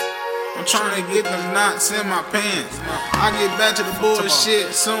I'm trying to get them knots in my pants. I get back to the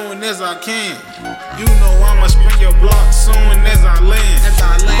bullshit soon as I can. You know I'ma spin your block soon as I land.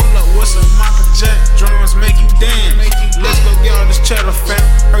 Hold up with some Michael Jack drums, make you dance. Let's go get all this cheddar, fam.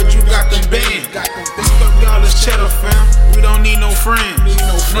 Heard you got them bands. Let's go get all this cheddar, fam. We don't need no friends.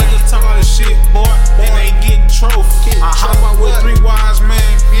 Niggas talk all this shit, boy, and they getting trophies. I hop out with 3 wise men,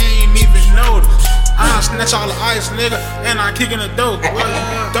 you ain't even notice. I snatch all the ice, nigga, and I kick in the dope.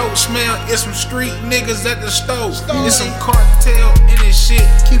 Dope smell, it's some street niggas at the stove. It's some cartel in this shit,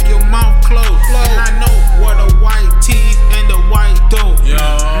 keep your mouth closed. And I know what the white teeth and the white dope.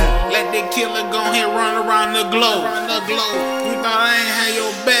 Let that killer go ahead run around the globe. You thought I ain't had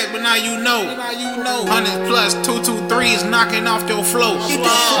your back, but now you know. 100 plus 223s knocking off your flow.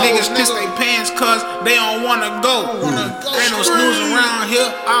 Niggas piss they pants cause they don't wanna go. Ain't no snoozing around here,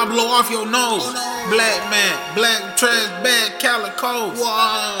 I'll blow off your nose. Black man, black trash bag, calico.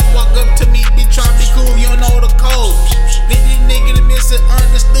 Walk up to me, bitch, try to be cool, you don't know the code. This nigga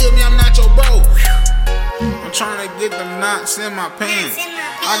misunderstood me, I'm not your bro. I'm trying to get them knots in my pants.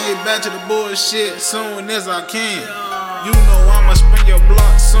 I get back to the bullshit soon as I can. You know I'ma spin your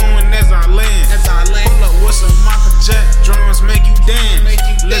block soon as I land. Hold up with some Michael Jack drums, make you dance.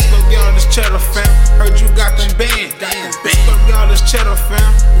 Let's go get all this cheddar, fam. Heard you got them bands. Let's go get all this cheddar,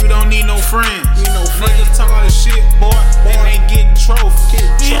 fam. We don't need no friends. Niggas talk all this shit, boy, and they getting trophies.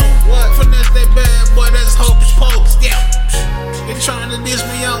 Finesse that bad boy, that's hocus pocus. They trying to diss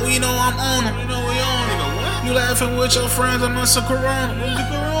me out, we know I'm on them. You laughing with your friends, I'm on some Corona.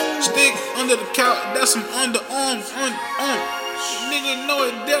 Stick under the couch, that's some underarms. Nigga know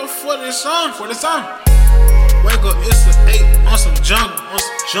it death for the song. Wake up, it's an 8 on some junk.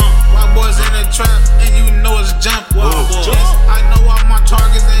 White boys in the trap, and you know it's jump. I know all my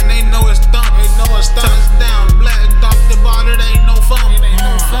targets, and they know it's thump. Touchdown, black off the ball, it ain't no fun.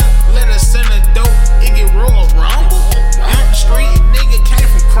 Let us send a dope, it get roll rumble. Street nigga came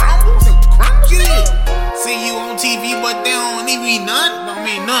from crumble. See you on TV, but they don't mean none. Don't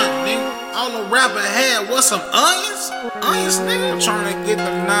mean none, nigga. All the rapper had was some onions, nigga. I'm trying to get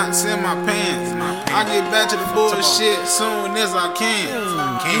them knots in my pants. I get back to the bullshit soon as I can.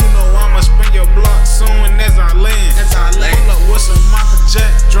 You know I'ma spin your block soon as I land. Hold up with some Michael Jack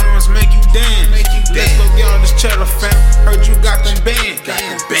drums, make you dance. Let's go get all this cheddar, fam. Heard you got them bands.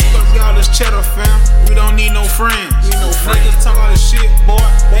 Let's go get all this cheddar, fam. We don't need no friends.